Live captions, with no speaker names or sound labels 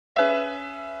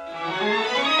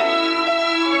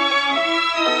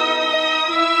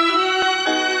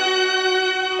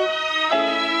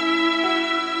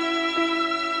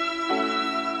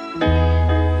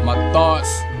My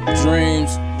thoughts,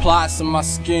 dreams, plots, and my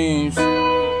schemes,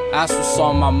 that's what's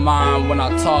on my mind when I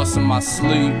toss in my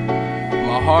sleep.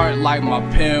 My heart like my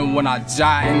pen when I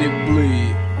jot and it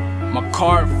bleed. My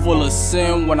cart full of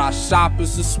sin when I shop,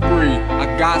 it's a spree.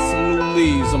 I got some new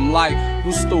leaves, I'm like,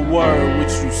 what's the word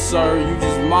with you, sir? You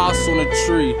just moss on a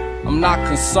tree, I'm not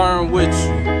concerned with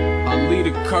you. I lead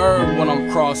a curve when I'm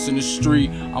crossing the street.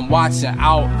 I'm watching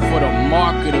out for the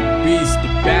mark of the beast, the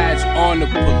badge on the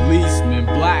policeman,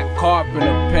 black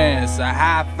carpenter pants, a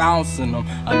half ounce in them,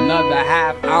 another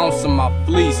half ounce in my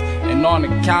fleece. And on the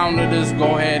count of this,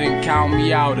 go ahead and count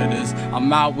me out of this.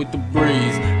 I'm out with the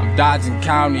breeze, I'm dodging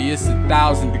county, it's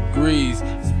 1,000 degrees.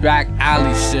 It's back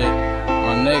alley shit,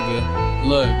 my nigga.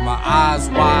 Look, my eyes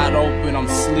wide open, I'm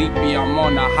sleepy, I'm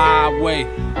on the highway.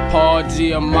 Paul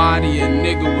Giamatti, a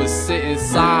nigga was sitting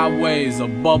sideways, a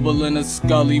bubble in a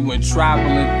scully when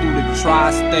traveling through the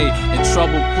tri-state. In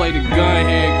trouble, play the gun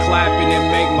head clapping and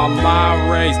make my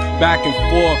mind race. Back and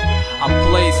forth, I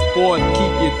place forth,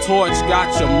 keep your torch,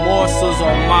 got your morsels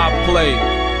on my plate.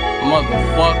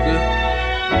 Motherfucker,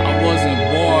 I wasn't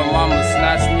born, mama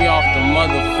snatched me off the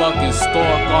motherfucking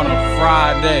stalk on a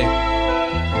Friday.